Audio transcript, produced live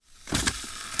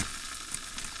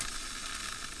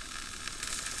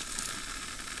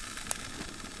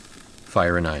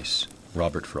Fire and Ice,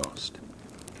 Robert Frost.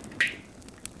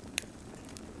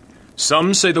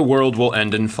 Some say the world will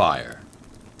end in fire.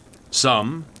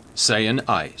 Some say in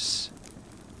ice.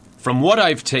 From what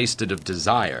I've tasted of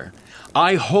desire,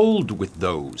 I hold with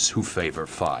those who favor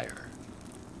fire.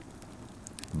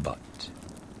 But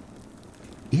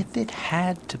if it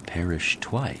had to perish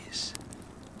twice,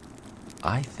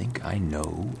 I think I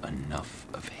know enough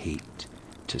of hate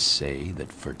to say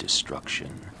that for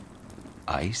destruction,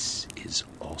 ice is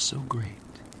also great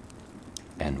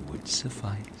and would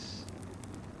suffice.